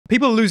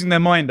people are losing their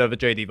mind over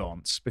JD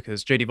Vance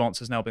because JD Vance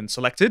has now been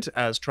selected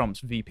as Trump's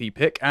VP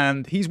pick,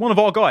 and he's one of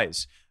our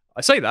guys.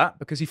 I say that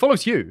because he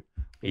follows you.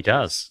 He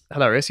does.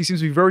 Hilarious. He seems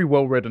to be very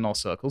well read in our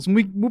circles, and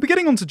we'll be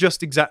getting on to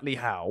just exactly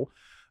how.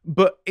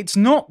 But it's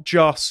not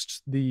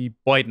just the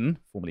Biden,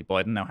 formerly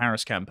Biden, now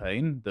Harris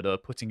campaign that are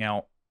putting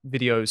out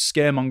videos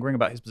scaremongering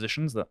about his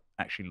positions that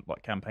actually look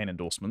like campaign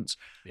endorsements.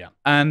 Yeah.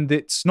 And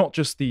it's not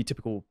just the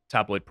typical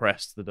tabloid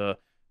press that are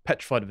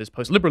petrified of his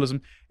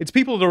post-liberalism. It's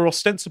people that are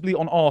ostensibly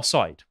on our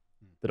side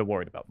that are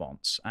worried about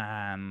Vance.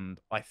 And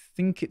I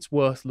think it's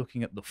worth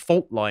looking at the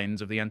fault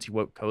lines of the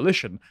anti-woke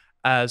coalition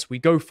as we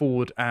go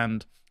forward.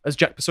 And as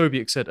Jack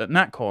Posobiec said at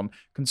NatCon,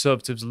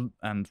 conservatives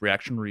and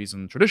reactionaries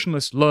and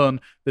traditionalists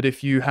learn that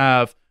if you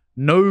have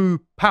no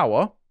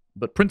power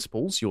but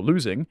principles, you're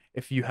losing.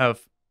 If you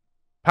have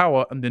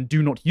power and then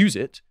do not use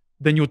it,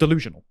 then you're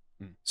delusional.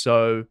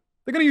 So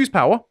they're going to use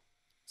power.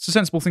 It's a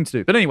sensible thing to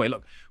do. But anyway,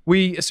 look,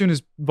 as soon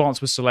as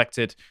Vance was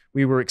selected,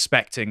 we were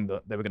expecting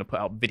that they were going to put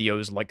out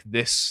videos like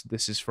this.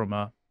 This is from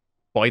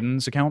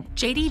Biden's account.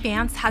 JD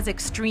Vance has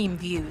extreme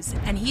views,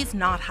 and he's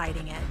not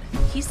hiding it.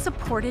 He's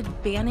supported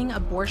banning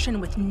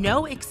abortion with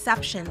no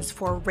exceptions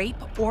for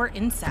rape or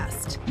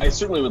incest. I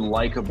certainly would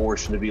like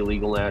abortion to be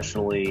legal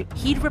nationally.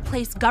 He'd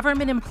replace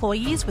government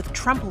employees with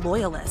Trump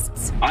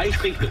loyalists. I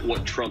think that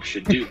what Trump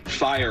should do,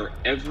 fire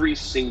every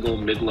single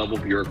mid-level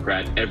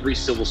bureaucrat, every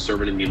civil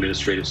servant in the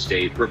administrative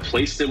state,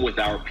 replace them with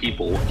our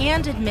people.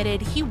 And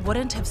admitted he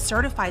wouldn't have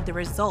certified the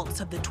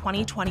results of the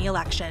 2020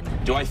 election.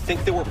 Do I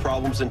think there were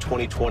problems in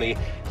 2020?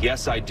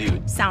 Yes, I do.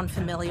 Sound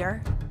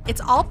familiar? It's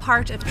all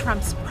part of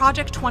Trump's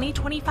Project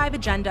 2025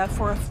 agenda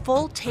for a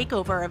full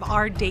takeover of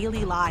our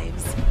daily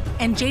lives.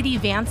 And JD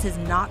Vance is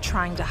not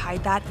trying to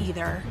hide that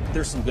either.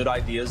 There's some good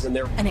ideas in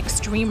there. An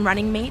extreme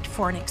running mate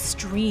for an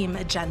extreme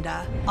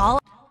agenda. I'm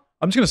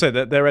just going to say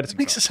that their editing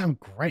makes it sound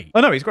great. Oh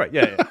no, he's great.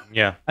 Yeah, yeah.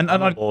 Yeah. And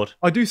I'm on board.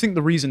 I do think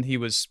the reason he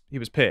was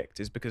picked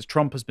is because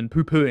Trump has been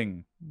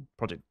poo-pooing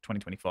Project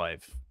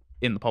 2025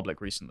 in the public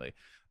recently.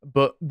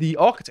 But the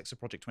architects of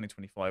Project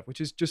 2025, which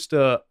is just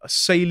a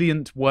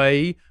salient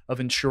way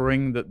of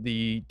ensuring that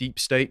the deep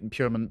state and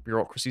purement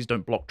bureaucracies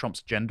don't block Trump's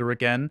agenda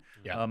again,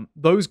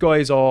 those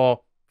guys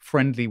are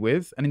friendly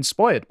with and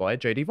inspired by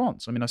JD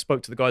Vance. I mean, I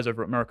spoke to the guys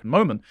over at American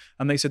Moment,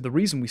 and they said the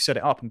reason we set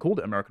it up and called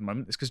it American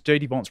Moment is because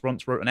JD Vance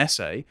once wrote an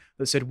essay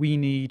that said we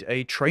need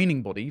a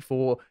training body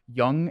for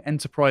young,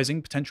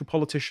 enterprising potential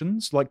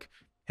politicians like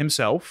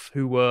himself,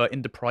 who were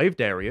in deprived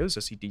areas,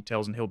 as he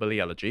details in Hillbilly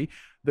Elegy,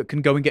 that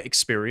can go and get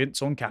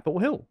experience on Capitol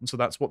Hill. And so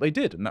that's what they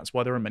did, and that's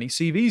why there are many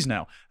CVs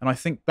now. And I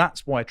think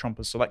that's why Trump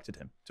has selected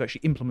him, to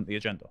actually implement the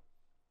agenda.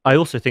 I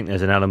also think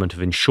there's an element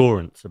of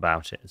insurance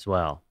about it as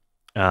well.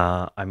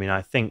 I mean,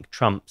 I think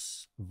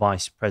Trump's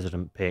vice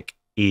president pick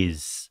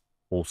is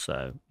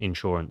also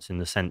insurance in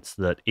the sense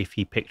that if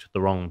he picked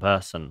the wrong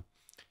person,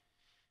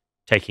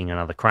 taking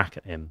another crack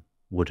at him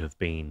would have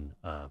been,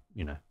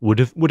 would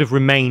have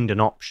remained an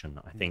option.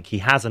 I think he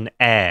has an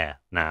air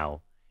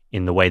now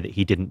in the way that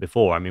he didn't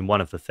before. I mean,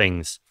 one of the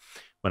things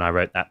when I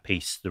wrote that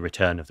piece, The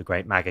Return of the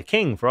Great MAGA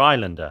King for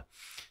Islander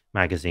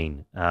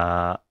magazine,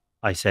 I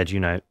said,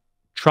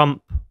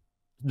 Trump,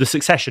 the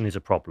succession is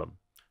a problem.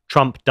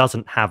 Trump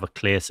doesn't have a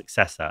clear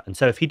successor. And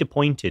so if he'd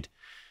appointed,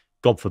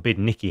 God forbid,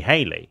 Nikki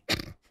Haley,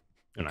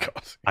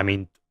 I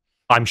mean,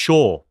 I'm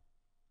sure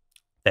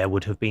there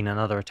would have been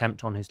another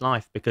attempt on his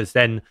life, because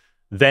then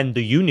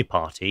the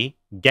uniparty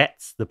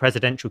gets the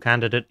presidential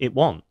candidate it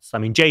wants. I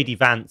mean, J.D.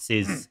 Vance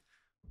is,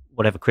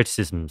 whatever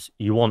criticisms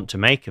you want to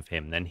make of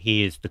him, then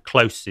he is the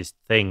closest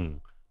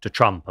thing to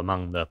Trump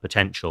among the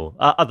potential,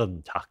 other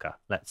than Tucker,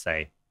 let's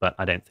say. But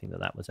I don't think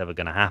that was ever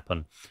going to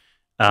happen.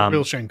 It's a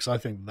real shame, because I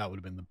think that would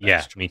have been the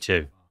best. Yeah, me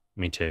too.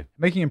 Me too.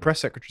 Making him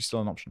press secretary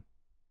still an option.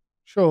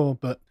 Sure,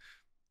 but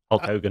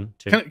Hulk Hogan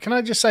too. Can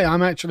I just say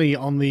I'm actually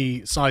on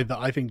the side that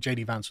I think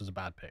J.D. Vance was a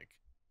bad pick.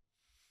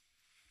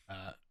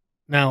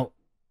 Now,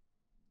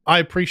 I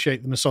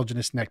appreciate the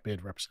misogynist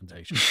neckbeard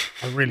representation.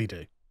 I really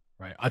do.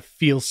 Right? I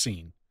feel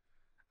seen.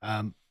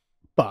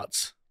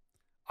 But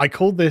I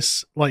called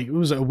this, like, it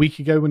was a week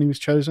ago when he was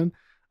chosen.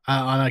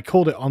 And I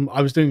called it on,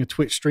 I was doing a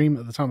Twitch stream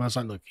at the time. I was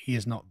like, look, he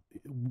is not,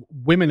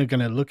 women are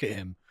going to look at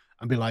him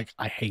and be like,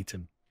 I hate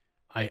him.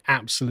 I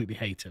absolutely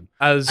hate him.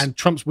 And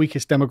Trump's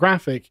weakest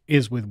demographic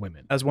is with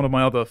women. As one of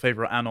my other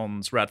favorite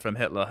Anons, Radfem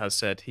Hitler, has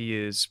said, he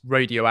is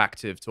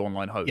radioactive to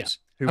online hosts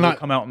who will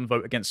come out and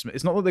vote against him.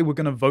 It's not that they were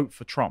going to vote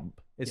for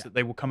Trump. It's that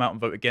they will come out and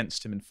vote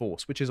against him in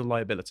force, which is a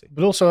liability.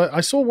 But also,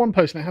 I saw one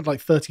post and it had like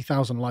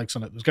 30,000 likes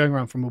on it. It was going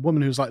around from a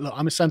woman who was like, look,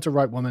 I'm a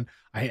center-right woman.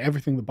 I hate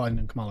everything that Biden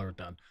and Kamala have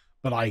done.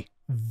 But I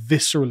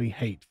viscerally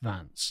hate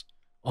Vance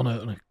on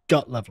a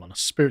gut level, on a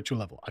spiritual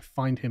level. I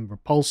find him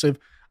repulsive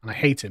and I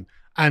hate him.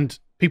 And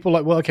people are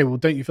like, well, okay, well,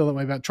 don't you feel that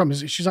way about Trump?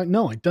 She's like,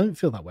 no, I don't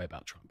feel that way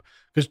about Trump.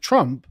 Because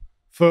Trump,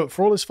 for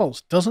all his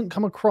faults, doesn't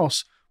come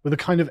across with a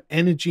kind of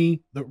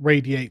energy that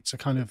radiates a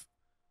kind of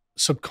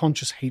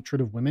subconscious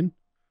hatred of women,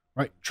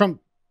 right?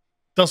 Trump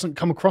doesn't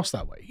come across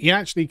that way. He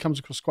actually comes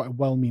across quite a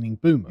well-meaning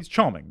boomer. He's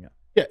charming, yeah.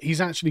 Yeah,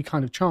 he's actually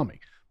kind of charming.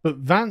 But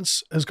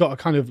Vance has got a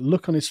kind of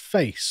look on his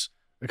face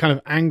a kind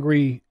of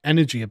angry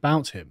energy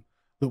about him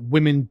that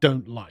women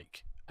don't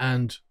like.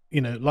 And,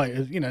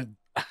 I'm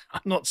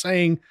not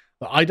saying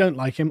that I don't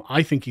like him.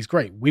 I think he's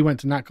great. We went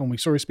to NatCon, we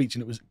saw his speech,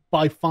 and it was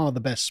by far the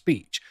best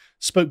speech.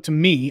 Spoke to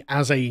me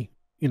as a,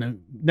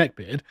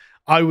 neckbeard.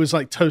 I was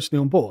like totally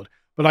on board,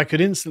 but I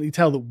could instantly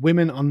tell that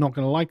women are not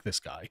going to like this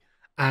guy.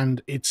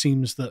 And it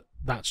seems that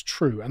that's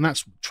true. And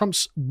that's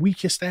Trump's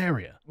weakest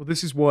area. Well,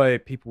 this is why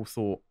people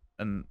thought,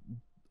 and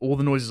all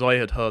the noises I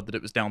had heard, that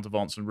it was down to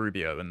Vance and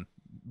Rubio, and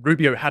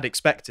Rubio had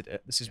expected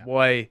it. This is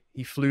why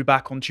he flew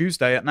back on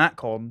Tuesday at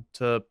NatCon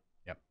to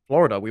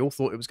Florida. We all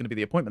thought it was going to be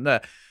the appointment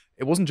there.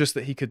 It wasn't just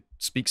that he could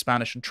speak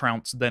Spanish and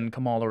trounce then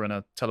Kamala in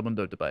a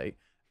Telemundo debate,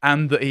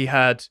 and that he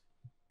had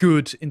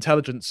good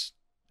intelligence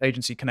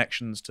agency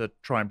connections to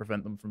try and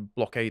prevent them from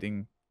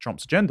blockading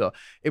Trump's agenda.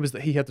 It was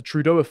that he had the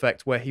Trudeau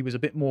effect, where he was a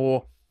bit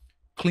more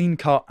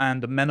clean-cut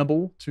and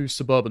amenable to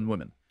suburban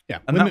women. Yeah,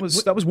 and that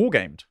was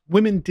war-gamed.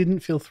 Women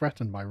didn't feel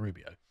threatened by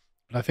Rubio,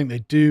 but I think they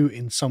do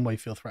in some way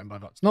feel threatened by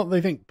Vance. Not that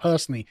they think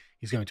personally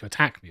he's going to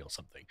attack me or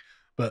something,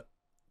 but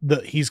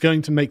that he's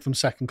going to make them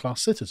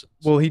second-class citizens.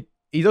 Well, he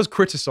does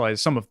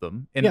criticize some of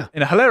them in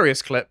a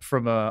hilarious clip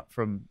from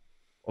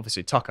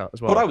obviously Tucker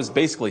as well. What I was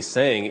basically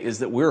saying is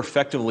that we're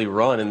effectively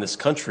run in this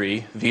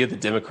country via the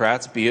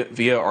Democrats,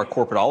 via our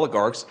corporate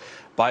oligarchs,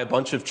 by a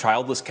bunch of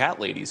childless cat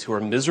ladies who are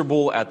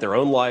miserable at their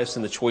own lives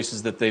and the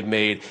choices that they've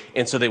made,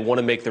 and so they want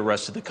to make the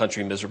rest of the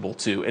country miserable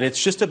too. And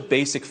it's just a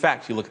basic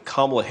fact. You look at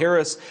Kamala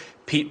Harris,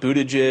 Pete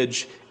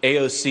Buttigieg,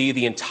 AOC,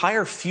 the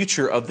entire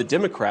future of the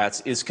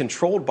Democrats is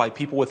controlled by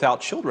people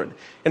without children.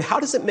 And how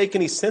does it make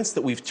any sense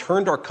that we've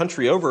turned our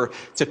country over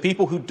to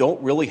people who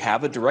don't really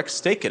have a direct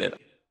stake in it?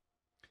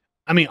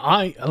 I mean,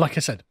 like I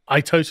said,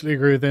 I totally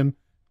agree with him.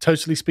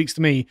 Totally speaks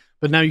to me.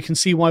 But now you can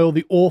see why all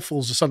the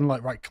awfuls are suddenly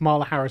like, right,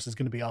 Kamala Harris is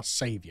going to be our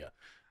savior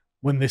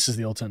when this is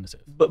the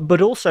alternative.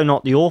 But also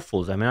not the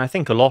awfuls. I mean, I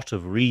think a lot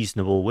of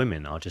reasonable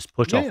women are just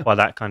put off by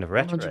that kind of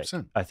rhetoric.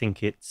 100%. I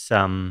think it's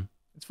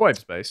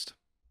vibes based.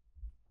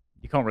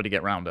 You can't really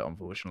get around it,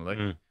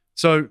 unfortunately.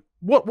 So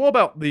what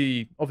about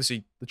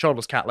obviously the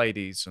childless cat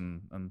ladies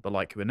and the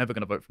like, who are never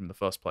going to vote for him in the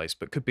first place,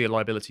 but could be a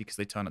liability because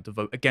they turn out to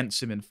vote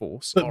against him in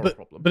force, are a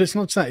problem. But it's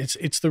not that.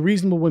 It's the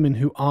reasonable women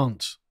who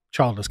aren't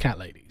childless cat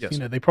ladies. Yes.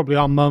 They probably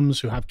are mums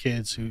who have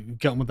kids, who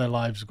get on with their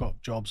lives, who've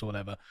got jobs or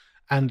whatever,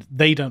 and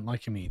they don't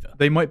like him either.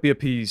 They might be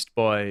appeased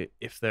by,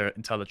 if they're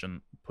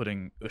intelligent,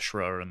 putting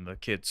Ushra and the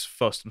kids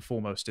first and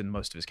foremost in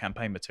most of his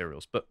campaign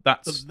materials, but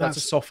that's a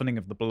softening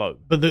of the blow.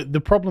 But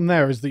the problem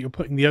there is that you're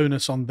putting the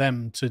onus on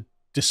them to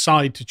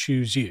decide to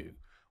choose you,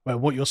 where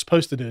what you're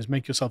supposed to do is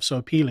make yourself so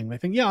appealing. They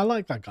think, yeah, I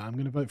like that guy, I'm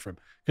going to vote for him.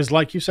 Because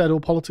like you said, all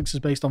politics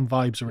is based on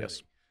vibes, really.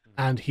 Yes.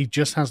 And he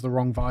just has the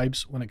wrong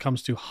vibes when it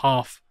comes to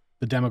half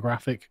the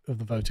demographic of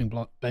the voting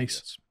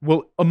base. Yes.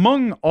 Well,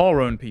 among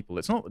our own people,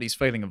 it's not that he's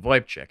failing a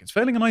vibe check, it's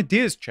failing an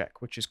ideas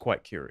check, which is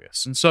quite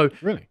curious. And so,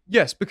 really?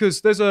 Yes,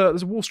 because there's a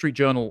Wall Street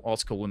Journal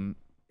article, and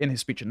in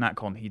his speech at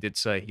NatCon, he did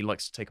say he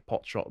likes to take a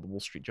pot shot at the Wall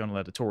Street Journal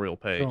editorial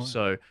page. Oh.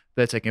 So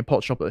they're taking a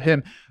pot shot at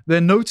him.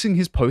 They're noting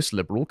his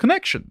post-liberal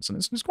connections, and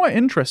it's quite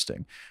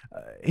interesting.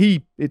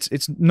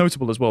 It's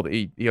notable as well that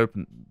he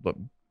opened. Look,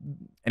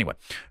 anyway,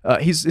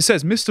 it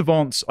says Mr.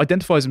 Vance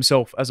identifies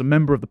himself as a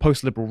member of the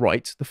post-liberal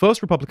right, the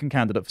first Republican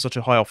candidate for such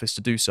a high office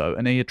to do so,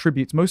 and he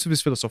attributes most of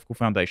his philosophical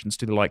foundations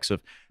to the likes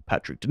of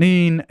Patrick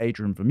Deneen,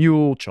 Adrian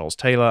Vermeule, Charles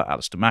Taylor,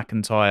 Alistair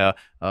McIntyre,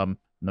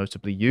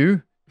 notably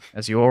you,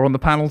 as you are on the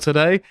panel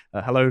today.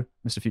 Hello,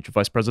 Mr. Future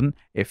Vice President,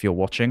 if you're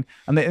watching.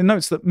 And it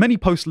notes that many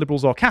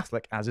post-liberals are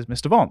Catholic, as is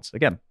Mr. Vance.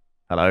 Again,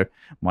 hello,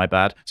 my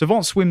bad. So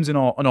Vance swims in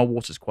our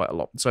waters quite a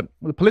lot. So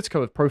the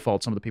Politico have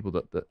profiled some of the people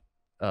that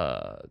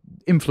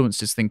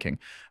influenced his thinking,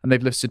 and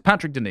they've listed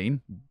Patrick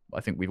Deneen.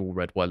 I think we've all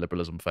read Why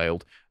Liberalism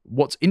Failed.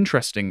 What's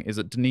interesting is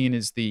that Deneen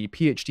is the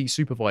PhD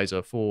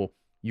supervisor for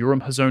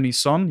Yoram Hazony's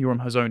son,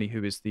 Yoram Hazony,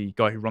 who is the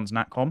guy who runs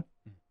NatCom.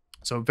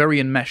 So very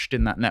enmeshed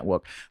in that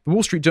network. The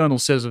Wall Street Journal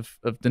says of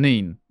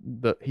Deneen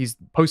that he's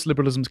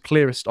post-liberalism's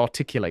clearest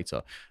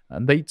articulator.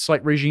 And they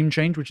cite regime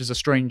change, which is a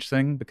strange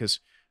thing,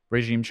 because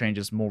regime change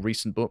is a more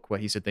recent book where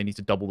he said they need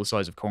to double the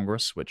size of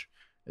Congress, which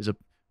is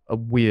a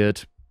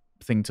weird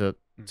thing to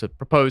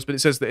propose. But it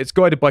says that it's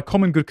guided by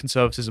common good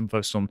conservatism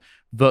focused on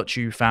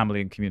virtue, family,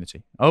 and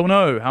community. Oh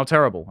no, how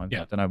terrible. I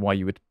don't know why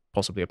you would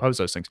possibly oppose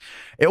those things.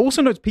 It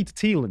also notes Peter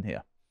Thiel in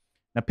here.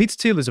 Now, Peter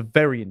Thiel is a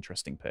very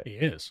interesting pick. He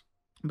is.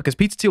 Because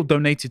Peter Thiel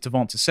donated to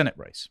Vance's Senate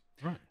race.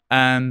 Right.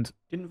 And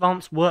didn't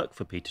Vance work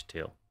for Peter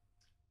Thiel?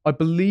 I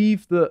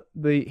believe that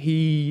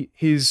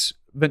his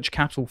venture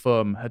capital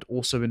firm had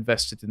also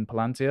invested in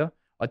Palantir.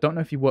 I don't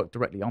know if he worked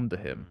directly under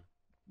him.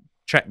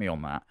 Check me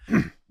on that.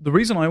 The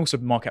reason I also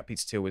mark out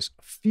Peter Thiel is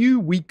a few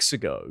weeks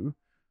ago,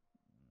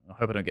 I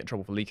hope I don't get in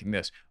trouble for leaking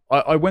this,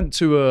 I went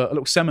to a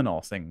little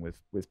seminar thing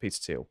with Peter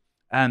Thiel,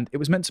 and it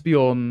was meant to be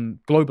on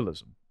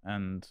globalism,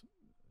 and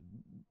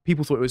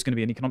people thought it was going to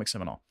be an economic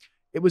seminar.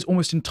 It was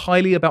almost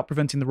entirely about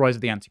preventing the rise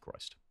of the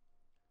Antichrist.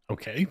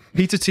 Okay.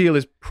 Peter Thiel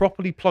is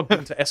properly plugged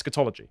into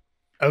eschatology.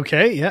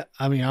 Okay, yeah.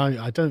 I mean,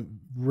 I don't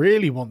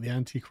really want the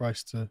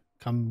Antichrist to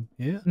come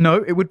here.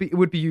 No, it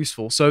would be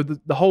useful. So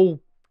the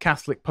whole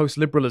Catholic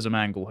post-liberalism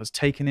angle has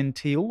taken in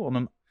Teal on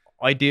an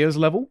ideas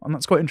level, and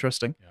that's quite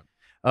interesting.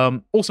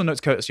 Also notes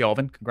Curtis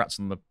Yarvin. Congrats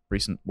on the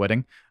recent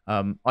wedding.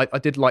 I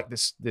did like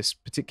this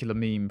particular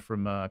meme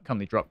from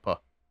Cunley Druckpa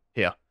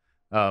here,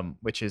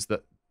 which is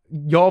that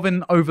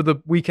Yarvin over the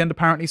weekend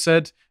apparently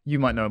said, you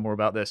might know more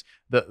about this,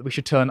 that we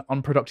should turn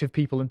unproductive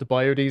people into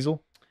biodiesel.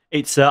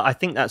 It's I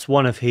think that's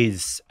one of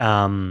his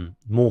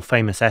more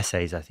famous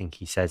essays. I think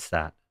he says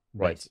that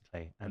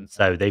basically, and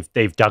so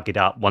they've dug it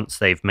up once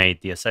they've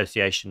made the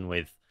association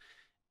with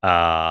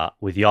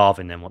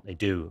Yarvin. Then what they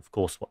do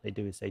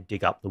is they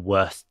dig up the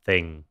worst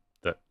thing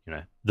that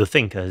the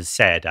thinker has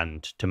said,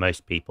 and to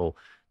most people,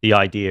 the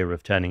idea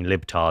of turning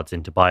libtards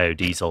into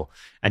biodiesel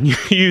and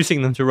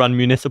using them to run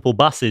municipal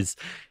buses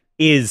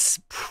is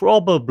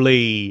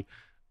probably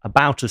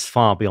about as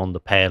far beyond the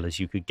pale as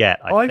you could get,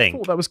 I think.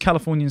 Thought that was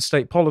Californian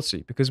state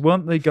policy, because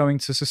weren't they going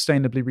to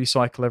sustainably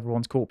recycle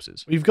everyone's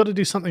corpses? You've got to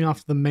do something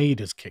after the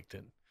maid has kicked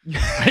in.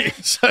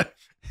 So,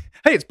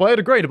 hey, it's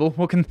biodegradable.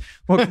 What can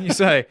you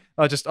say?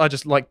 I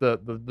just like the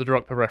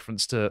Druckpa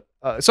reference to.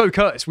 So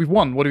Curtis, we've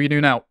won. What do we do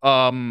now?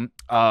 You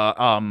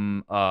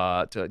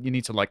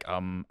need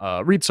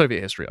to read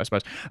Soviet history, I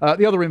suppose.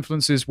 The other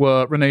influences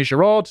were René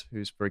Girard,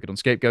 who's very good on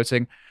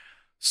scapegoating.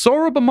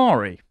 Sohrab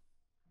Ahmari.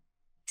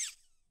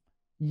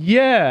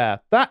 Yeah,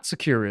 that's a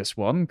curious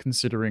one,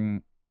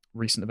 considering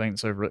recent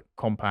events over at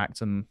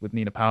Compact and with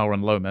Nina Power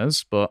and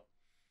Lomez, but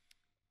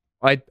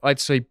I'd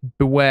say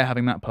beware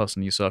having that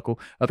person in your circle.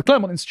 The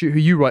Claremont Institute, who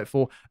you write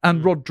for,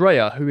 and Rod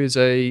Dreher, who is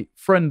a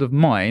friend of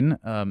mine,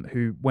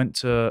 who went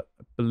to,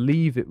 I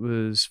believe it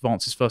was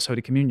Vance's first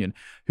Holy Communion,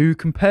 who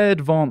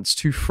compared Vance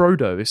to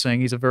Frodo,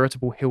 saying he's a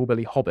veritable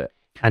hillbilly hobbit.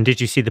 And did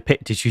you see the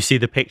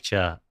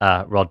picture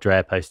Rod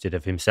Dreher posted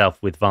of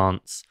himself with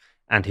Vance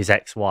and his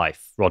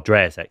ex-wife, Rod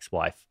Dreher's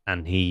ex-wife,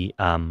 and he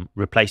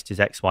replaced his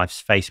ex-wife's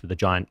face with a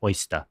giant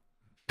oyster?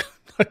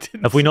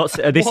 Have we not?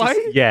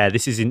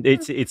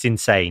 It's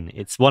insane.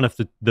 It's one of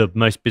the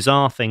most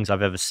bizarre things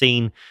I've ever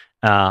seen.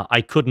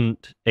 I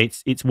couldn't.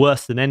 It's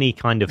worse than any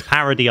kind of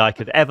parody I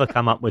could ever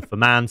come up with for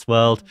Man's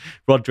World.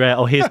 Rod Dreher.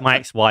 Oh, here's my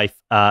ex-wife.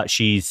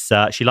 She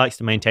likes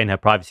to maintain her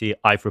privacy.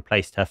 I've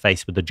replaced her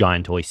face with a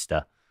giant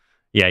oyster.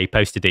 Yeah, he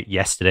posted it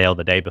yesterday or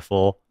the day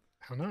before.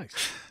 How nice.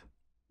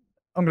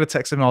 I'm going to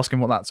text him and ask him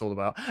what that's all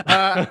about.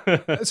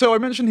 So I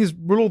mentioned his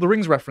Rule of the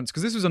Rings reference,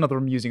 because this was another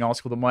amusing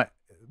article that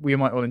we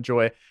might all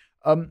enjoy.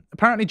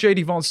 Apparently,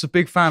 J.D. Vance is a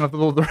big fan of the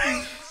Lord of the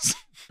Rings.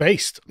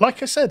 Based,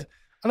 like I said,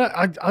 and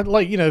I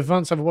like,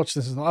 Vance ever watched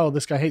this and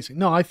this guy hates it.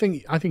 No, I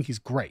think he's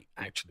great,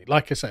 actually.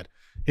 Like I said,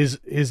 his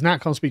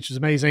NatCon speech is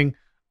amazing.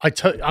 I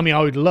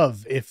would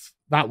love if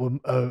that were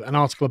an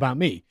article about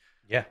me.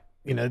 Yeah.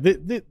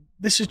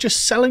 This is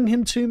just selling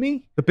him to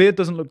me. The beard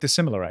doesn't look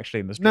dissimilar,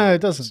 actually, in this. No,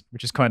 it doesn't.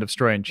 Which is kind of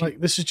strange. Like,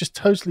 this is just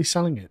totally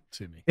selling it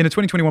to me. In a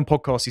 2021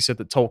 podcast, he said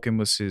that Tolkien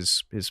was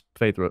his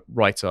favourite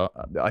writer.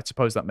 I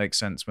suppose that makes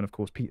sense when, of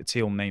course, Peter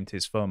Thiel named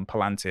his firm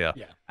Palantir,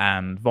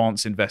 and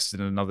Vance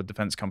invested in another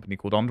defence company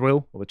called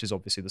Anduril, which is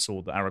obviously the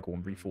sword that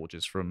Aragorn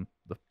reforges from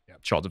the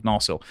Shards of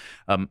Narsil.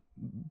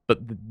 But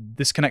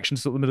this connection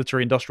to the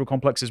military-industrial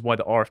complex is why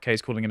the RFK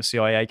is calling him a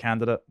CIA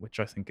candidate, which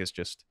I think is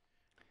just...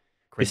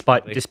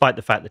 Despite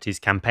the fact that his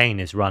campaign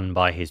is run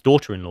by his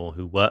daughter-in-law,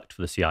 who worked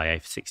for the CIA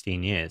for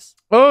 16 years.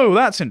 Oh,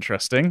 that's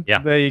interesting. Yeah.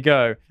 There you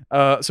go.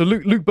 So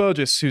Luke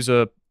Burgess, who's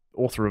a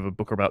author of a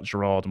book about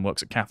Girard and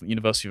works at Catholic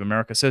University of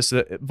America, says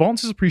that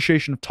Vance's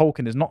appreciation of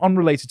Tolkien is not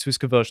unrelated to his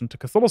conversion to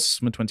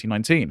Catholicism in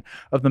 2019.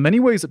 Of the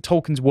many ways that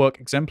Tolkien's work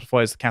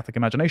exemplifies the Catholic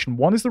imagination,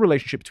 one is the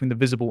relationship between the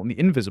visible and the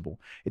invisible.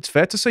 It's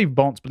fair to say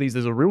Vance believes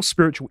there's a real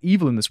spiritual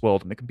evil in this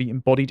world, and it can be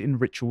embodied in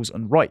rituals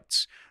and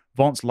rites.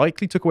 Vance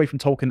likely took away from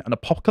Tolkien an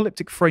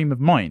apocalyptic frame of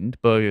mind,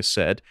 Burgess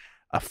said,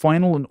 a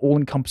final and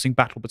all-encompassing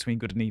battle between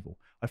good and evil.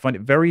 I find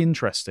it very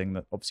interesting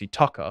that obviously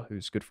Tucker,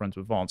 who's good friends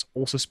with Vance,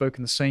 also spoke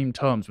in the same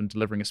terms when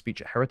delivering a speech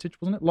at Heritage,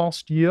 wasn't it,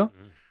 last year?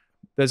 Mm.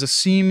 There's a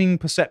seeming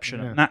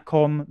perception at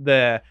NatCon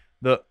there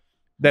that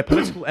their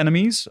political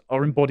enemies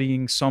are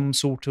embodying some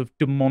sort of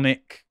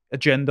demonic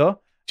agenda.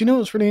 Do you know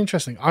what's really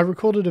interesting? I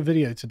recorded a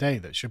video today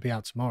that should be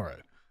out tomorrow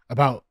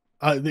about,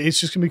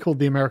 it's just going to be called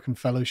The American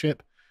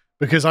Fellowship,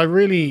 because I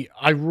really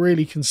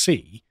can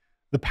see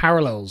the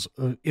parallels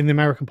in the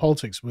American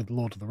politics with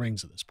Lord of the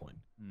Rings at this point,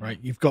 right?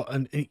 You've got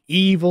an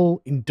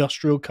evil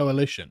industrial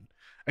coalition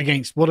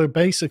against what are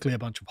basically a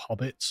bunch of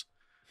hobbits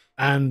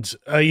and,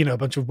 a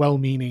bunch of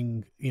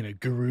well-meaning,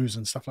 gurus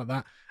and stuff like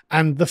that.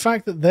 And the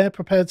fact that they're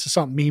prepared to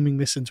start memeing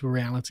this into a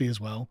reality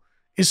as well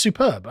is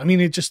superb. I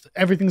mean,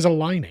 everything's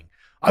aligning.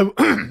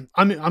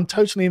 I'm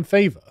totally in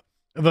favor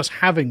of us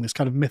having this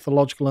kind of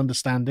mythological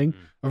understanding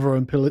of our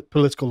own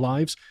political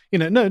lives.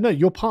 No,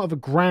 you're part of a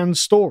grand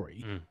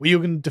story where you're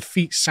going to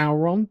defeat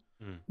Sauron,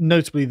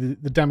 notably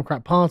the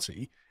Democrat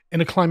Party, in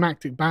a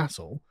climactic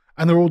battle,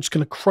 and they're all just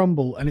going to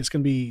crumble, and it's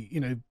going to be,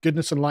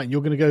 goodness and light, and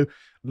you're going to go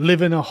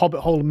live in a hobbit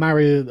hole and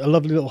marry a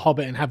lovely little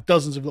hobbit and have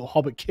dozens of little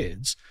hobbit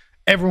kids.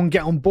 Everyone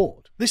get on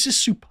board. This is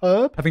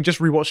superb. Having just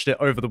rewatched it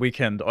over the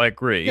weekend, I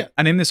agree. Yeah.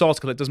 And in this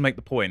article, it does make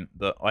the point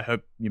that I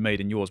hope you made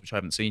in yours, which I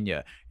haven't seen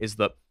yet, is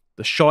that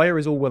the Shire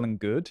is all well and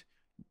good.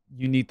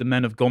 you need the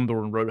men of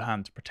Gondor and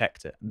Rohan to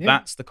protect it. And Yeah.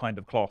 that's the kind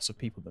of class of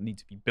people that need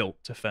to be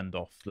built to fend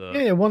off the.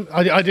 Yeah.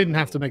 I didn't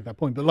have to make that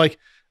point, but like,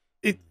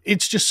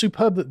 it's just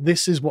superb that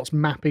this is what's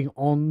mapping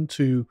on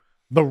to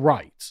the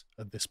right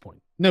at this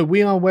point. No,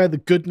 we are where the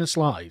goodness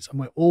lies, and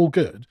we're all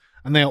good,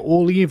 and they are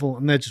all evil,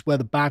 and they're just where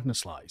the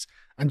badness lies.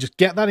 And just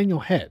get that in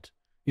your head.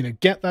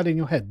 Get that in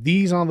your head.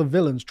 These are the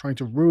villains trying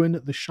to ruin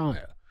the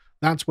Shire.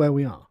 That's where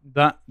we are.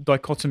 That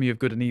dichotomy of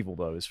good and evil,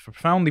 though, is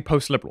profoundly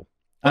post-liberal,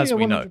 as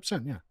we know.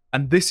 100%, yeah.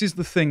 And this is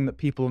the thing that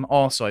people on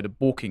our side are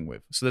balking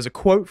with. So there's a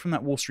quote from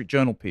that Wall Street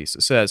Journal piece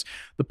that says,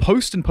 "The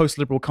post and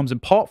post-liberal comes in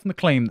part from the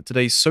claim that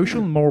today's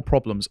social and moral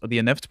problems are the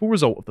inevitable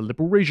result of the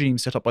liberal regime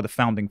set up by the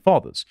founding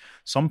fathers.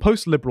 Some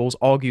post-liberals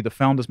argue the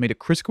founders made a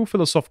critical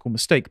philosophical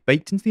mistake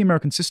baked into the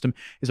American system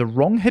is a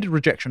wrong-headed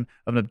rejection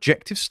of an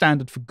objective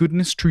standard for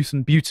goodness, truth,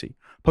 and beauty.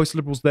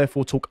 Post-liberals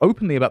therefore talk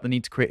openly about the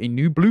need to create a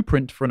new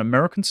blueprint for an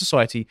American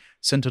society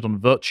centered on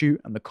virtue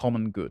and the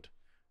common good."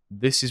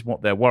 This is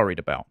what they're worried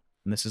about.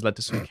 And this has led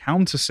to some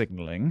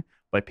counter-signaling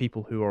by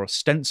people who are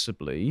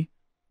ostensibly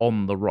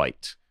on the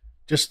right.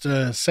 Just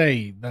to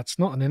say, that's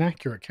not an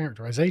inaccurate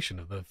characterization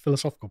of the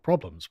philosophical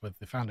problems with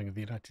the founding of the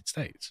United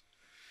States.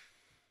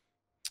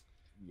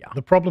 Yeah.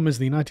 The problem is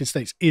the United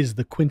States is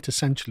the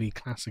quintessentially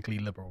classically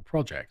liberal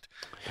project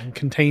and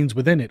contains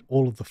within it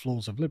all of the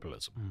flaws of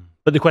liberalism.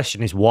 But the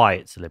question is why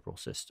it's a liberal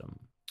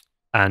system.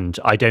 And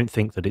I don't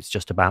think that it's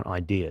just about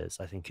ideas.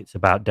 I think it's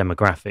about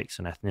demographics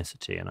and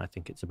ethnicity, and I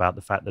think it's about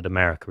the fact that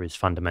America is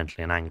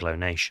fundamentally an Anglo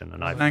nation.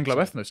 And An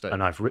Anglo-ethno state.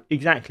 And I've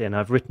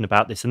written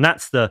about this, and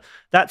that's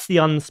the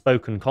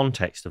unspoken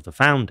context of the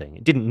founding.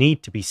 It didn't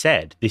need to be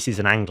said this is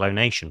an Anglo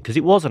nation because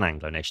it was an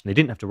Anglo nation. They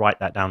didn't have to write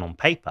that down on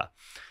paper.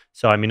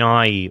 So I mean,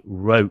 I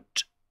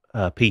wrote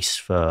a piece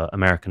for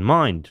American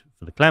Mind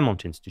for the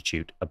Claremont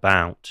Institute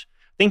about.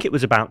 I think it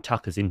was about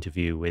Tucker's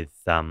interview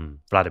with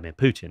Vladimir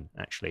Putin,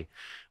 actually,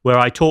 where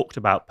I talked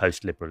about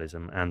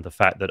post-liberalism and the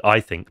fact that I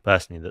think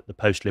personally that the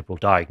post-liberal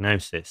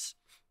diagnosis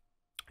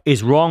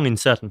is wrong in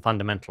certain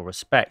fundamental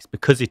respects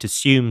because it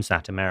assumes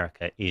that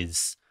America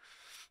is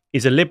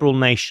a liberal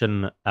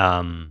nation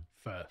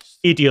First.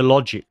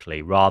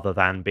 ideologically rather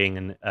than being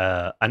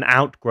an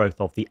outgrowth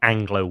of the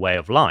Anglo way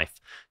of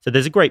life. So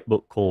there's a great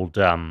book called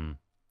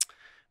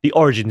The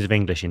Origins of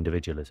English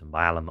Individualism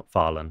by Alan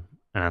McFarlane,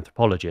 an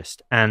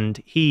anthropologist, and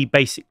he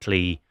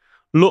basically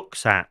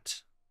looks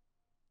at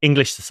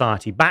English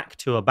society back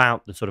to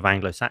about the sort of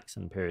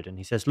Anglo-Saxon period, and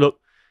he says, look,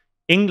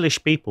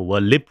 English people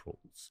were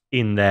liberals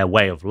in their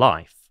way of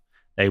life.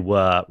 They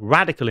were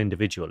radical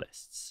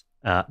individualists.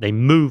 They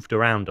moved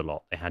around a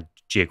lot. They had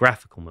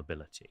geographical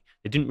mobility.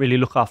 They didn't really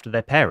look after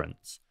their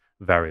parents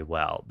very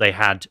well. They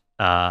had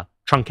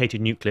truncated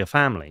nuclear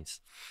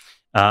families.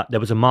 There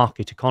was a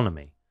market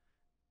economy.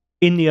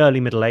 In the early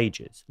Middle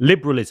Ages,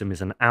 liberalism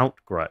is an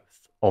outgrowth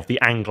of the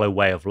Anglo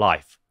way of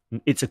life.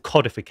 It's a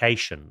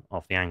codification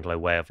of the Anglo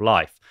way of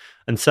life.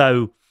 And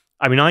so,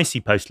 I mean, I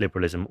see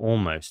post-liberalism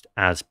almost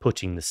as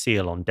putting the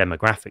seal on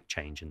demographic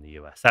change in the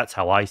US. That's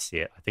how I see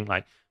it. I think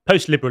like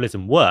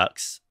post-liberalism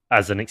works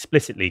as an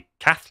explicitly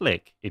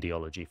Catholic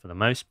ideology for the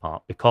most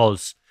part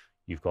because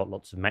you've got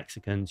lots of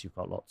Mexicans, you've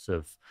got lots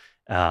of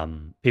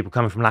people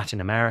coming from Latin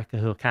America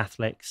who are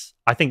Catholics.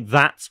 I think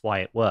that's why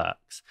it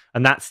works.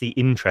 And that's the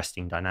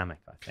interesting dynamic,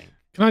 I think.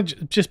 Can I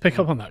just pick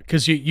up on that?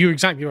 Because you're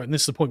exactly right, and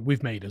this is the point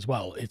we've made as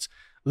well. It's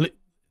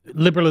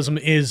liberalism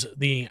is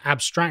the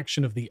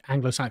abstraction of the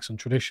Anglo-Saxon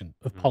tradition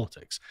of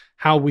politics,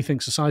 how we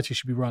think society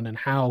should be run, and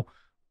how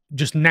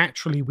just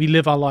naturally we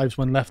live our lives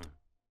when left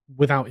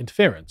without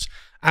interference.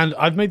 And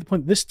I've made the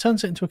point, this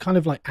turns it into a kind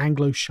of like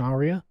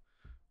Anglo-Sharia,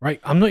 right?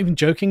 I'm not even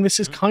joking. This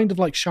is kind of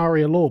like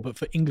Sharia law, but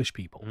for English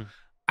people.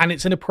 And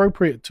it's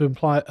inappropriate to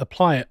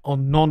apply it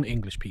on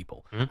non-English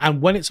people.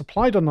 And when it's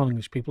applied on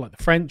non-English people, like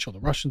the French or the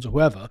Russians or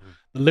whoever,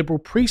 the liberal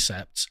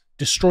precepts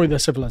destroy their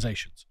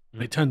civilizations.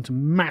 They turn to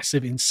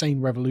massive,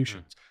 insane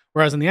revolutions.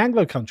 Whereas in the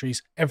Anglo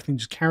countries, everything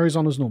just carries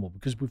on as normal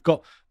because we've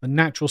got the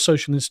natural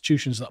social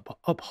institutions that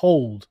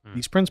uphold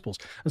these principles.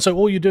 And so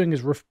all you're doing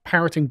is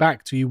parroting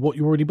back to you what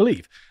you already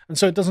believe. And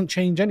so it doesn't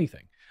change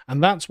anything.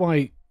 And that's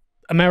why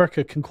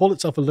America can call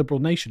itself a liberal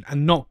nation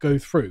and not go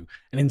through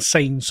an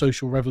insane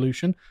social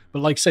revolution. But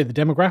like I say, the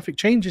demographic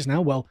changes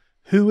now. Well,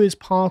 who is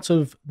part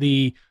of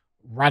the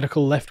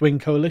radical left-wing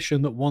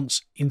coalition that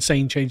wants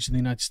insane change in the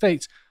United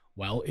States?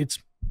 Well, it's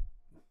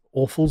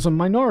orphans and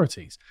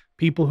minorities,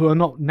 people who are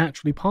not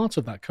naturally part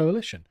of that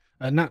coalition,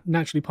 not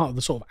naturally part of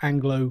the sort of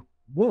Anglo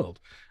world.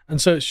 And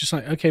so it's just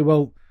like, okay,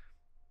 well,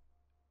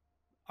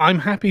 I'm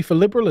happy for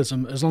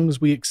liberalism as long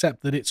as we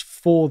accept that it's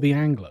for the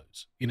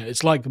Anglos. You know,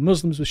 it's like the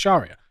Muslims with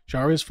Sharia.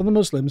 Sharia is for the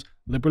Muslims,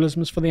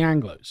 liberalism is for the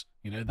Anglos.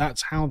 You know,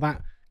 that's how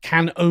that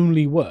can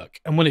only work.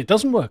 And when it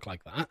doesn't work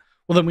like that,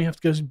 well, then we have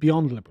to go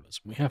beyond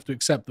liberalism. We have to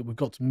accept that we've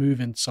got to move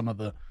into some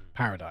other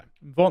paradigm.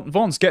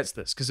 Vance gets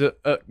this because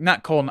at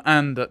NatCon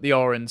and at the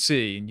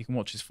RNC, and you can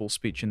watch his full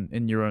speech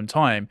in your own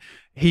time,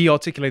 he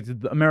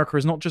articulated that America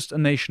is not just a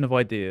nation of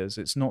ideas,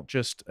 it's not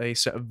just a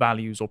set of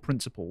values or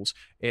principles,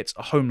 it's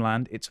a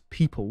homeland, it's a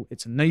people,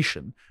 it's a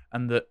nation,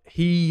 and that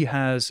he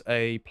has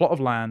a plot of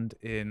land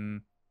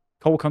in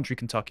coal country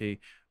Kentucky,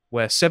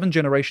 where 7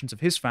 generations of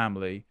his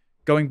family,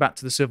 going back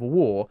to the Civil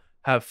War,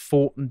 have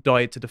fought and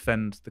died to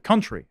defend the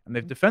country. And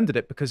they've defended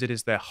it because it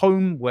is their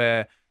home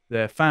where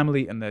their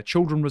family and their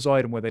children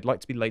reside and where they'd like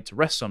to be laid to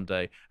rest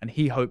someday. And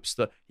he hopes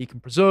that he can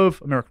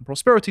preserve American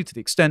prosperity to the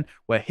extent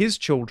where his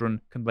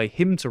children can lay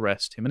him to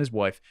rest, him and his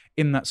wife,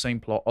 in that same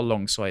plot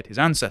alongside his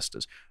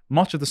ancestors.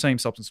 Much of the same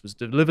substance was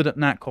delivered at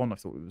NatCon. I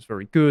thought it was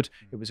very good.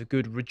 It was a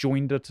good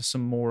rejoinder to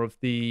some more of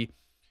the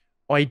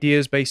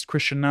ideas-based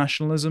Christian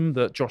nationalism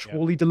that Josh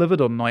Hawley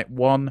delivered on night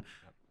 1.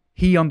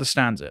 He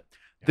understands it.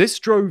 This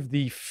drove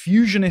the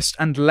fusionist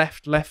and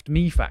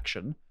left-me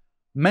faction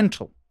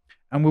mental.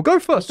 And we'll go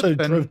first. Also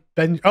drove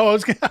Ben. Oh, I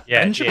was going to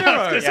Yeah, Ben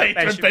Shapiro.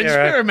 Ben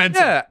Shapiro meant it.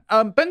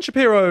 Yeah, Ben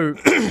Shapiro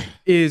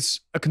is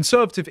a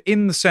conservative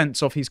in the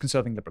sense of he's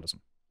conserving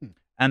liberalism.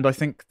 And I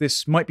think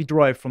this might be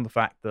derived from the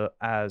fact that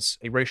as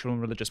a racial and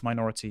religious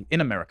minority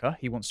in America,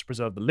 he wants to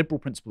preserve the liberal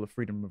principle of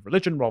freedom of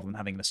religion rather than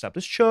having an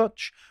established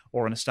church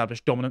or an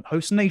established dominant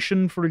host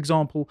nation, for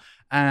example.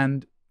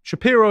 And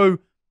Shapiro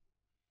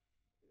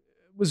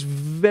was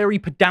very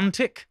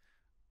pedantic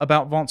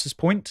about Vance's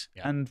point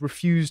and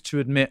refused to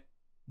admit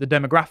the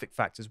demographic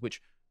factors,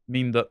 which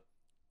mean that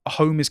a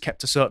home is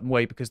kept a certain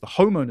way because the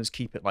homeowners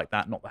keep it like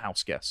that, not the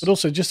house guests. But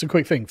also, just a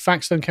quick thing,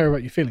 facts don't care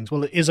about your feelings.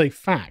 Well, it is a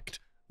fact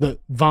that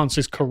Vance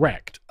is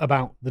correct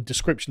about the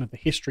description of the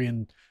history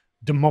and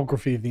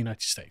demography of the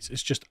United States.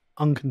 It's just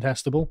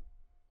uncontestable.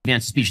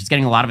 Vance's speech is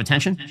getting a lot of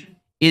attention,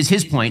 is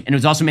his point, and it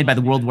was also made by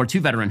the World War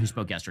II veteran who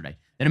spoke yesterday,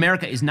 that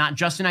America is not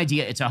just an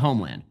idea, it's a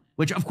homeland,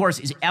 which, of course,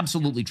 is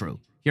absolutely true.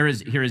 Here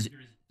is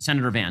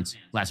Senator Vance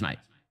last night.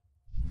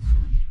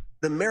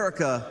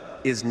 America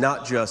is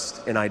not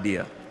just an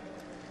idea.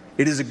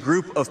 It is a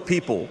group of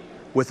people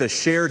with a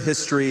shared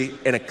history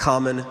and a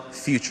common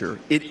future.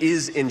 It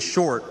is, in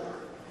short,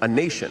 a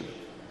nation.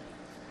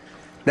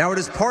 Now, it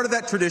is part of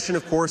that tradition,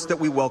 of course, that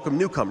we welcome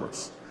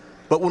newcomers.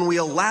 But when we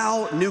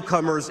allow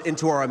newcomers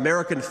into our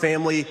American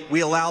family,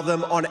 we allow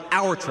them on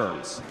our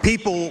terms.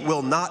 People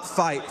will not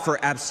fight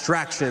for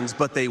abstractions,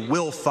 but they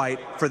will fight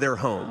for their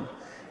home.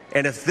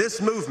 And if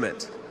this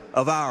movement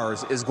of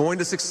ours is going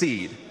to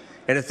succeed,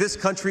 and if this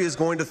country is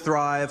going to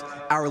thrive,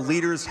 our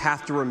leaders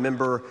have to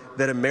remember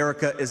that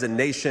America is a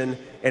nation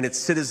and its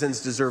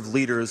citizens deserve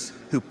leaders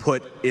who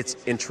put its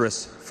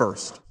interests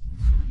first.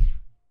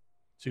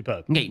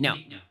 Superb. Okay, now,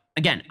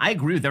 again, I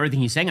agree with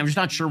everything he's saying. I'm just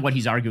not sure what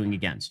he's arguing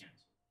against.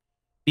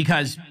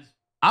 Because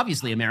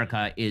obviously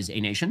America is a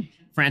nation.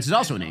 France is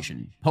also a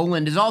nation.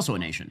 Poland is also a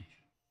nation.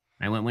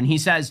 Right? When he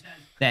says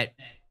that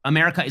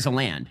America is a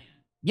land,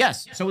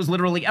 yes, so is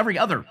literally every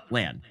other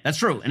land. That's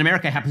true. And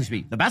America happens to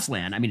be the best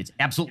land. I mean, it's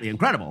absolutely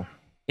incredible.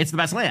 It's the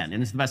best land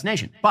and it's the best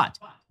nation. But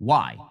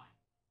why?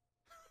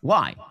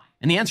 Why?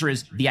 And the answer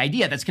is the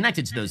idea that's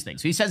connected to those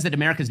things. So he says that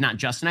America is not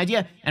just an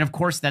idea. And of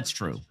course, that's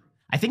true.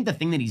 I think the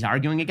thing that he's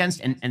arguing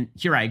against, and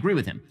here I agree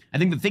with him, I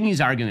think the thing he's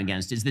arguing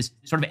against is this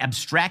sort of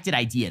abstracted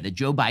idea that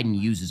Joe Biden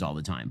uses all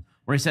the time,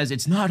 where he says,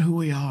 it's not who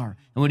we are.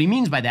 And what he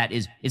means by that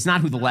is, it's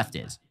not who the left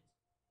is.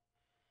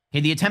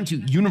 Okay, the attempt to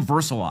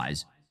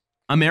universalize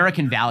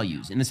American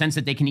values in the sense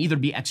that they can either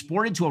be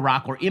exported to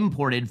Iraq or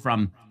imported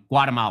from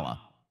Guatemala.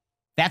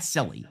 That's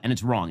silly and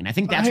it's wrong. And I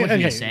think that's what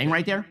he is saying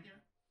right there.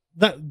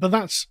 But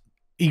that's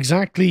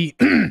exactly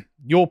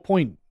your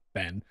point,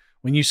 Ben,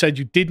 when you said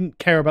you didn't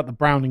care about the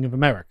browning of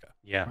America.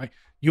 Yeah. Right?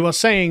 You are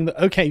saying that,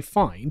 okay,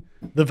 fine,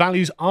 the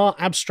values are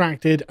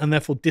abstracted and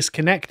therefore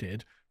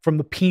disconnected from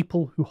the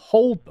people who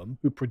hold them,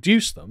 who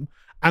produce them,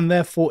 and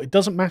therefore it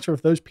doesn't matter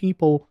if those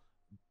people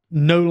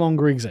no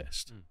longer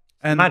exist.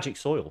 And magic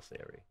soil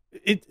theory.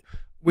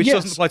 Which yes,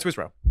 doesn't apply to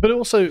Israel. But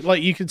also,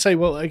 like, you could say,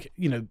 well, like,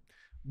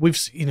 we've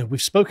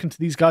spoken to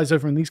these guys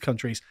over in these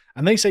countries,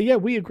 and they say, yeah,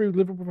 we agree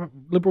with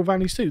liberal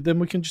values too. Then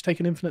we can just take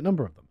an infinite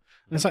number of them.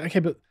 And it's like, okay,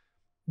 but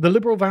the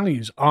liberal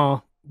values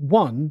are,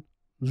 one,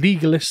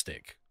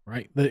 legalistic,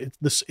 right?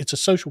 It's a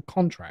social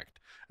contract,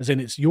 as in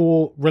it's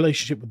your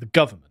relationship with the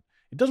government.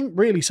 It doesn't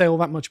really say all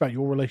that much about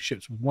your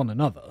relationships with one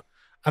another,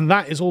 and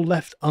that is all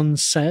left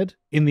unsaid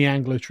in the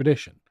Anglo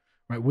tradition,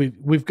 right?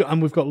 We've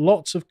got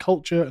lots of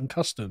culture and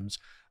customs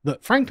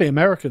that, frankly,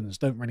 Americans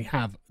don't really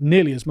have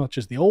nearly as much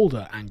as the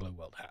older Anglo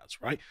world has,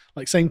 right?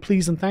 Like saying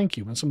please and thank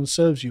you when someone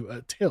serves you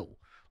a till.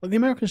 Like, the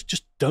Americans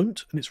just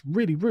don't, and it's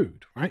really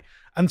rude, right?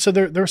 And so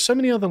there are so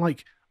many other,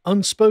 like,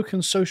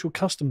 unspoken social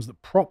customs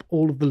that prop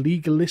all of the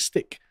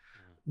legalistic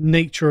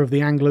nature of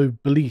the Anglo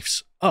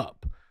beliefs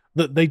up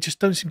that they just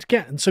don't seem to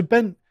get. And so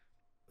Ben,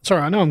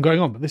 sorry, I know I'm going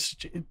on, but this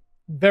is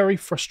very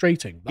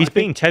frustrating. He's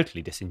being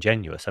totally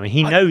disingenuous. I mean,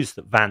 he knows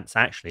that Vance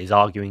actually is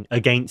arguing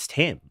against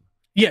him.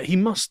 Yeah, he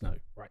must know,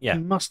 right? Yeah.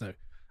 He must know.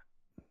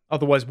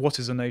 Otherwise, What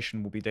is a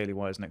Nation will be Daily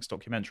Wire's next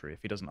documentary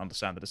if he doesn't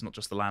understand that it's not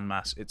just the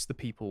landmass, it's the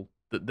people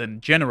that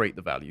then generate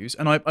the values.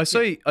 And I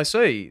say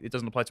it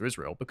doesn't apply to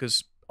Israel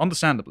because,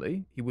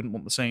 understandably, he wouldn't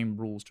want the same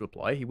rules to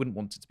apply. He wouldn't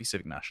want it to be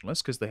civic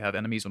nationalists because they have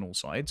enemies on all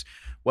sides.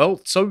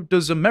 Well, so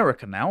does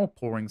America now,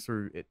 pouring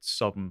through its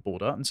southern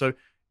border. And so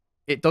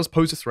it does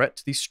pose a threat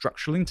to the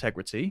structural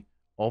integrity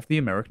of the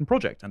American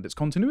project and its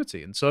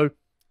continuity. And so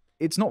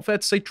it's not fair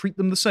to say treat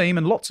them the same.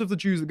 And lots of the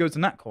Jews that go to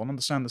NatCon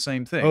understand the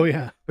same thing. Oh,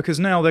 yeah. Because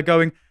now they're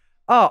going,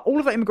 all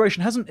of that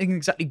immigration hasn't been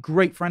exactly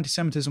great for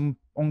anti-Semitism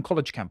on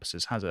college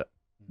campuses, has it?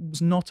 It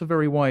was not a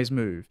very wise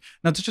move.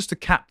 Now, just to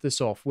cap this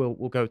off, we'll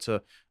go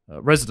to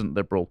resident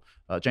liberal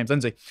James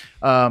Lindsay,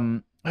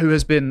 who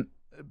has been,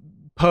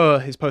 per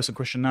his post on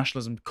Christian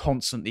nationalism,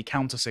 constantly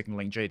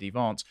counter-signaling J.D.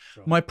 Vance.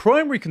 Sure. My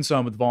primary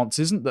concern with Vance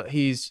isn't that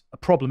he's a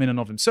problem in and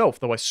of himself,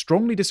 though I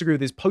strongly disagree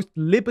with his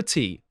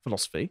post-liberty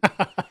philosophy.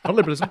 Not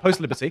liberalism,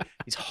 post-liberty.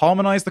 He's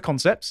harmonized the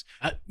concepts.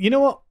 You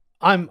know what?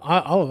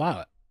 I'll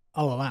allow it.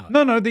 I'll allow it.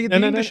 No.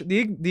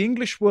 The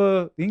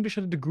English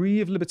had a degree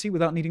of liberty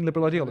without needing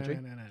liberal ideology.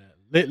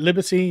 No.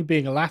 Liberty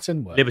being a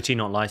Latin word. Liberty,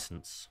 not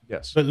license.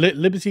 Yes. But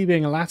liberty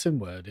being a Latin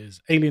word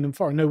is alien and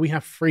foreign. No, we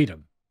have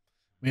freedom.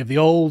 We have the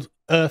old,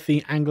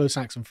 earthy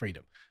Anglo-Saxon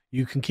freedom.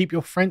 You can keep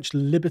your French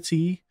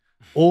liberty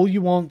all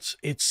you want.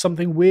 It's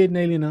something weird and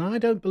alien, and I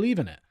don't believe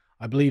in it.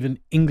 I believe in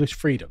English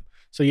freedom.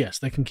 So yes,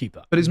 they can keep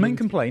that. But his main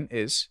complaint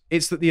is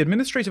it's that the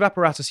administrative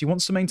apparatus he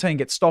wants to maintain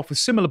gets staffed with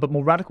similar but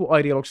more radical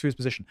ideologues to his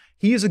position.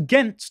 He is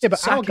against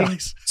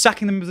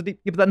sacking them as a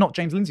but that's not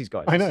James Lindsay's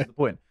guys. I know. That's the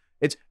point.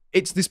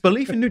 It's this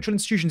belief in neutral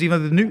institutions,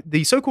 even though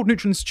the so-called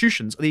neutral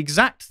institutions are the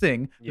exact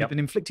thing that have been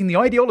inflicting the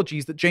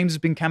ideologies that James has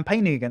been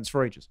campaigning against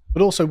for ages.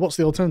 But also, what's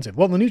the alternative?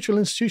 Well, the neutral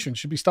institution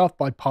should be staffed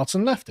by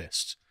partisan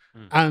leftists.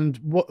 And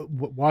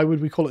why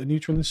would we call it a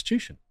neutral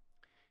institution?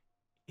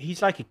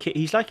 He's like a kid.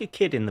 He's like a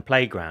kid in the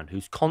playground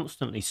who's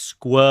constantly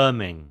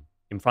squirming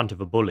in front of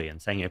a bully and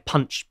saying,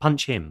 punch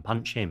him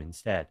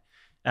instead.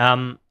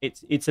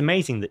 It's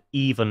amazing that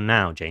even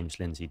now James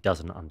Lindsay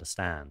doesn't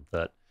understand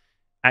that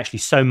actually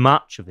so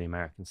much of the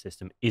American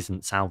system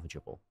isn't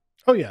salvageable.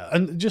 Oh, yeah.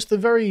 And just the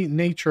very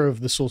nature of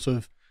the sort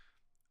of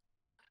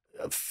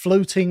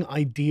floating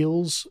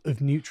ideals of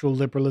neutral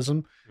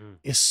liberalism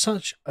is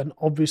such an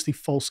obviously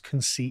false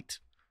conceit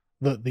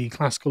that the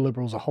classical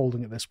liberals are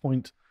holding at this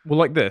point. Well,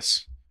 like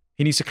this.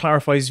 He needs to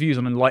clarify his views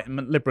on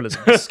Enlightenment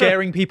liberalism,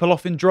 scaring people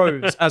off in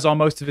droves, as are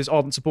most of his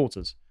ardent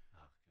supporters.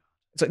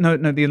 It's like, no,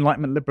 the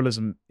Enlightenment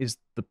liberalism is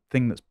the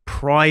thing that's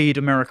pried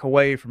America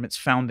away from its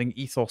founding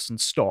ethos and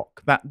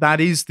stock.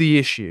 That is the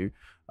issue.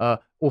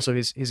 Also,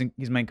 his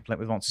main complaint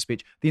with Vance's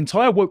speech. The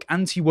entire woke,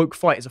 anti-woke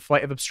fight is a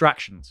fight of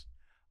abstractions.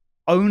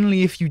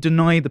 Only if you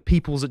deny the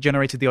peoples that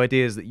generated the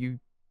ideas that you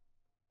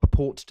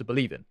purport to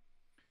believe in.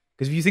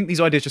 Because if you think these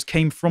ideas just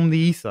came from the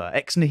ether,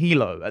 ex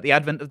nihilo, at the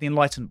advent of the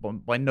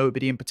Enlightenment by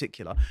nobody in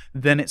particular,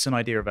 then it's an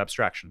idea of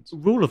abstractions.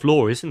 Rule of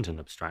law isn't an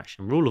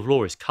abstraction. Rule of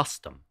law is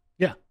custom.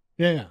 Yeah.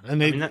 And I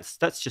mean,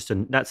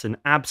 that's an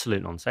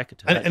absolute non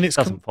sequitur. And it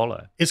doesn't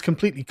follow. It's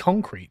completely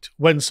concrete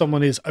when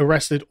someone is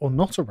arrested or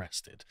not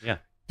arrested. Yeah.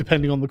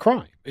 Depending on the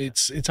crime.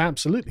 It's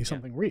absolutely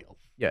something real.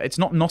 Yeah, it's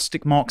not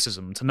Gnostic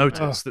Marxism to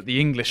notice that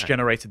the English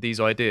generated these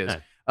ideas.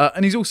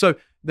 And he's also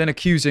then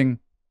accusing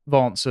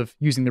Vance of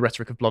using the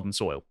rhetoric of blood and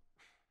soil,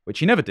 which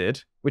he never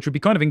did, which would be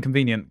kind of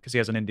inconvenient because he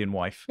has an Indian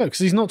wife. No, because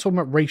he's not talking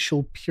about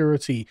racial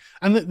purity.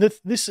 And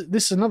this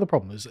is another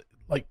problem, is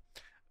like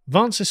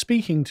Vance is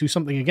speaking to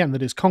something, again,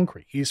 that is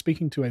concrete. He is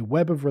speaking to a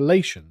web of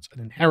relations and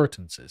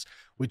inheritances,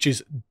 which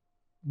is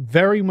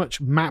very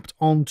much mapped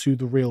onto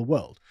the real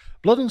world.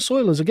 Blood and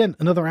soil is, again,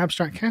 another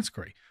abstract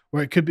category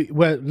where it could be,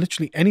 where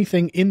literally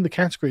anything in the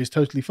category is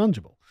totally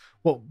fungible.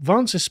 What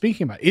Vance is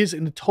speaking about is,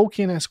 in a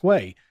Tolkien-esque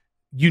way,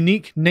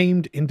 unique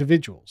named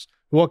individuals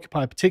who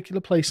occupy a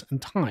particular place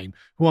and time,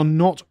 who are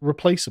not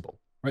replaceable,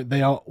 right?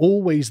 They are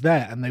always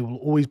there and they will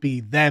always be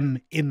them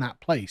in that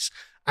place.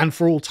 And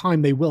for all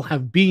time, they will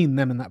have been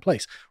them in that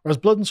place. Whereas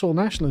blood and soil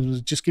nationalism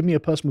is just give me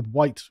a person with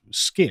white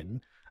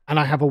skin and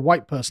I have a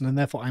white person and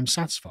therefore I'm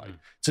satisfied.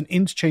 It's an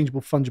interchangeable,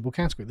 fungible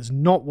category. That's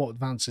not what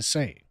Vance is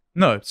saying.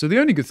 No. So the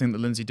only good thing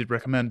that Lindsay did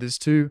recommend is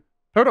to,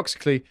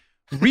 paradoxically,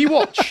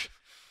 rewatch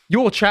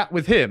your chat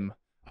with him,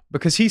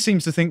 because he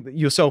seems to think that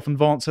yourself and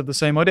Vance have the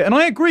same idea. And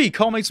I agree,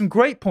 Carl made some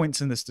great points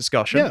in this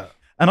discussion. Yeah.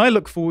 And I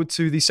look forward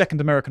to the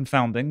second American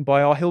founding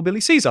by our hillbilly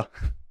Caesar.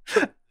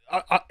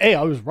 A,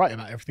 I was right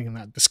about everything in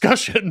that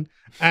discussion.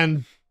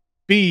 And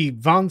B,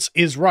 Vance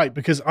is right,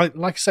 because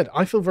like I said,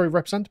 I feel very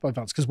represented by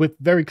Vance because we're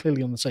very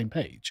clearly on the same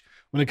page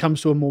when it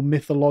comes to a more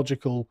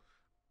mythological,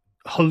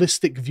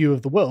 holistic view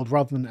of the world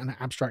rather than an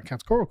abstract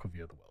categorical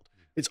view of the world.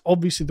 It's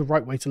obviously the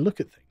right way to look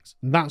at things.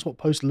 And that's what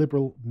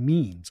post-liberal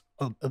means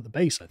at the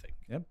base, I think.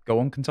 Yep. Go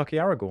on, Kentucky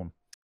Aragorn.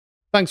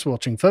 Thanks for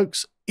watching,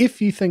 folks.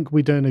 If you think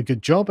we're doing a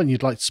good job and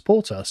you'd like to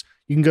support us,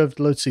 you can go over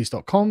to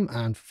lotuseast.com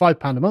and for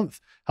 £5 a month,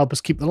 help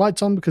us keep the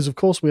lights on because, of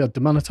course, we are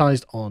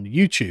demonetized on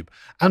YouTube.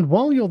 And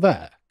while you're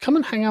there, come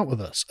and hang out with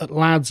us at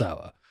Lads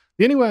Hour.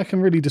 The only way I can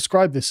really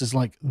describe this is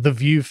like The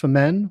View for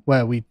Men,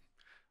 where the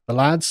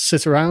lads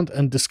sit around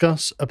and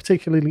discuss a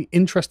particularly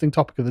interesting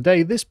topic of the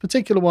day. This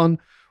particular one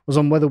was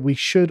on whether we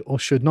should or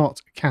should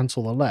not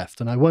cancel the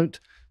left, and I won't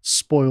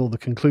spoil the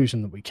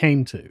conclusion that we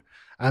came to.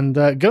 And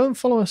go and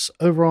follow us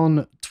over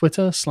on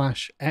Twitter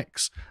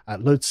 /X at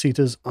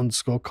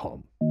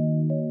lotuseaters_com.